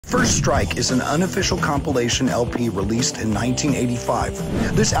First Strike is an unofficial compilation LP released in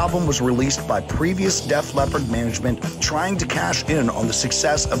 1985. This album was released by previous Def Leppard management trying to cash in on the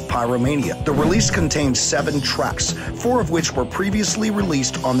success of Pyromania. The release contained 7 tracks, 4 of which were previously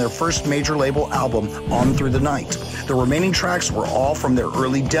released on their first major label album, On Through the Night. The remaining tracks were all from their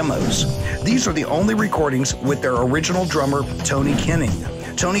early demos. These are the only recordings with their original drummer, Tony Kinning.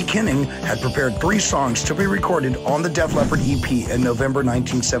 Tony Kinning had prepared 3 songs to be recorded on the Def Leppard EP in November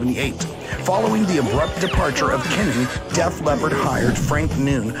 1978. Following the abrupt departure of Kinning, Def Leppard hired Frank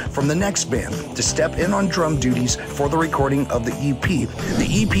Noon from the next band to step in on drum duties for the recording of the EP. The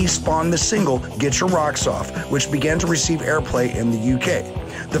EP spawned the single Getcha Rocks Off, which began to receive airplay in the UK.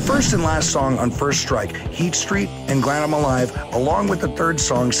 The first and last song on First Strike, Heat Street and Glad I'm Alive, along with the third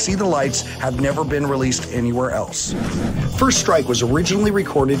song, See the Lights, have never been released anywhere else. First Strike was originally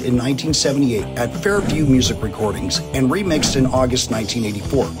recorded in 1978 at Fairview Music Recordings and remixed in August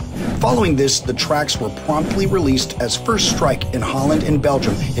 1984. Following this, the tracks were promptly released as First Strike in Holland and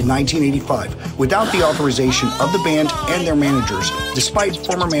Belgium in 1985 without the authorization of the band and their managers, despite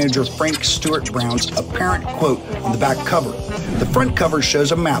former manager Frank Stewart Brown's apparent quote on the back cover. The front cover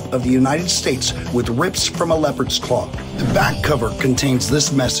shows a map of the United States with rips from a leopard's claw. The back cover contains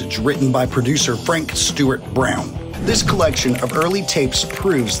this message written by producer Frank Stewart Brown. This collection of early tapes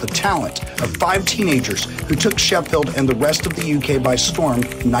proves the talent of 5 teenagers who took Sheffield and the rest of the UK by storm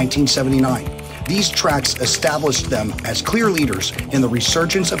in 1979. These tracks established them as clear leaders in the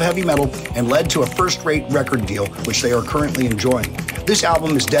resurgence of heavy metal and led to a first-rate record deal, which they are currently enjoying. This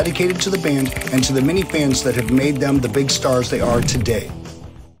album is dedicated to the band and to the many fans that have made them the big stars they are today.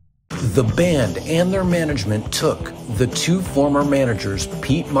 The band and their management took the 2 former managers,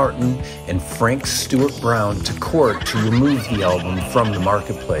 Pete Martin and Frank Stewart Brown, to court to remove the album from the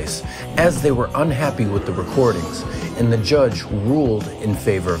marketplace, as they were unhappy with the recordings, and the judge ruled in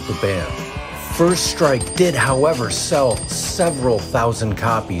favor of the band. First Strike did, however, sell several thousand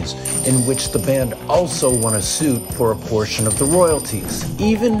copies, in which the band also won a suit for a portion of the royalties.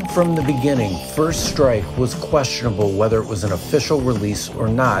 Even from the beginning, First Strike was questionable whether it was an official release or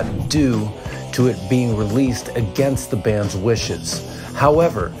not, due to it being released against the band's wishes.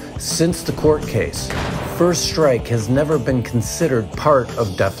 However, since the court case, First Strike has never been considered part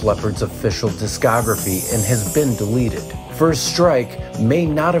of Def Leppard's official discography and has been deleted. First Strike may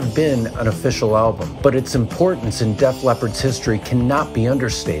not have been an official album, but its importance in Def Leppard's history cannot be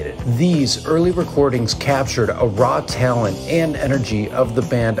understated. These early recordings captured a raw talent and energy of the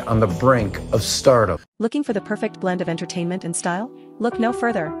band on the brink of stardom. Looking for the perfect blend of entertainment and style? Look no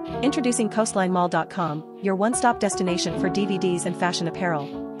further. Introducing CoastlineMall.com, your one-stop destination for DVDs and fashion apparel.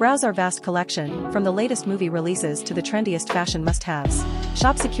 Browse our vast collection, from the latest movie releases to the trendiest fashion must-haves.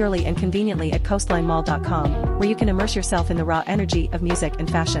 Shop securely and conveniently at CoastlineMall.com, where you can immerse yourself in the raw energy of music and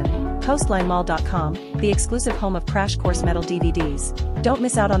fashion. CoastlineMall.com, the exclusive home of Crash Course Metal DVDs. Don't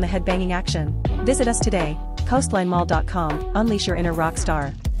miss out on the headbanging action. Visit us today. CoastlineMall.com, unleash your inner rock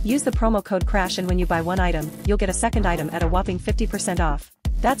star. Use the promo code CRASH, and when you buy 1 item, you'll get a second item at a whopping 50% off.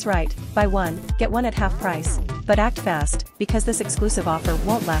 That's right, buy 1, get 1 at half price. But act fast, because this exclusive offer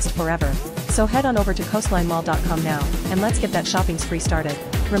won't last forever. So head on over to CoastlineMall.com now, and let's get that shopping spree started.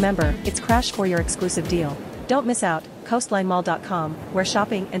 Remember, it's Crash for your exclusive deal. Don't miss out. CoastlineMall.com, where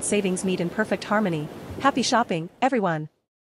shopping and savings meet in perfect harmony. Happy shopping, everyone!